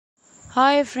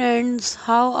Hi friends,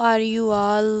 how are you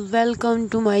all? Welcome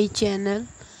to my channel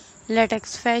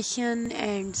Latex Fashion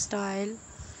and Style.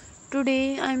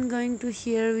 Today I'm going to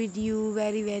share with you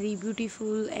very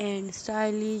beautiful and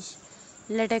stylish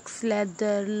latex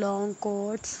leather long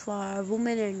coats for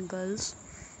women and girls.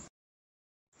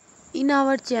 In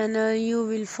our channel you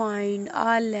will find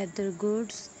all leather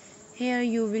goods. Here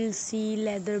you will see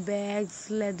leather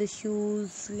bags, leather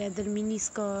shoes, leather mini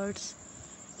skirts,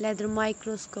 leather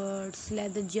micro skirts,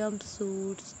 leather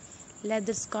jumpsuits,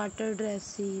 leather skater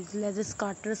dresses, leather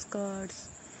skater skirts,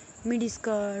 midi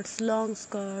skirts, long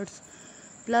skirts,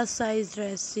 plus size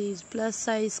dresses, plus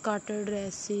size skater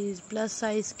dresses, plus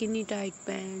size skinny tight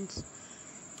pants,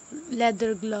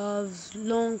 leather gloves,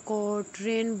 long coat,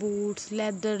 rain boots,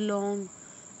 leather long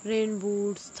rain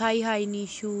boots, thigh high knee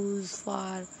shoes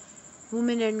for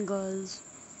women and girls,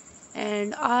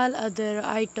 and all other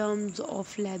items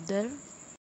of leather.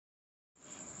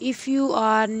 If you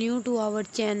are new to our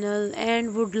channel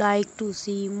and would like to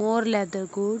see more leather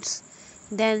goods,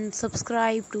 then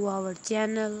subscribe to our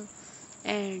channel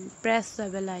and press the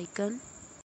bell icon.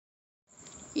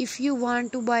 If you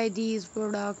want to buy these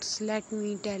products, let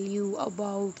me tell you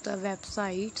about the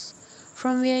websites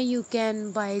from where you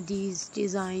can buy these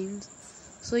designs.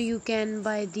 So you can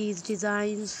buy these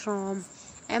designs from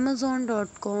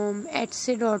Amazon.com,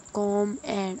 Etsy.com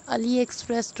and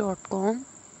AliExpress.com.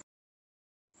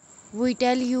 We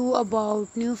tell you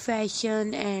about new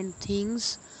fashion and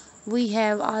things. We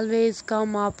have always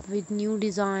come up with new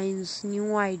designs,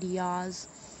 new ideas,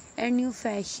 and new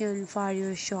fashion for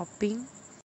your shopping.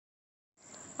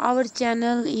 Our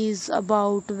channel is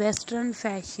about Western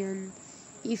fashion.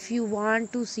 If you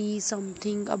want to see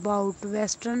something about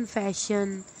Western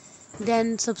fashion,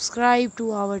 then subscribe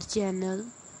to our channel.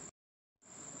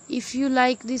 If you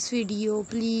like this video,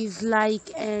 please like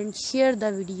and share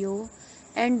the video,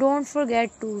 and don't forget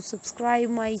to subscribe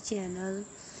my channel.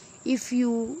 If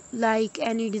you like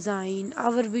any design,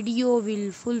 our video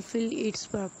will fulfill its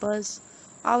purpose.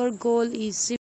 Our goal is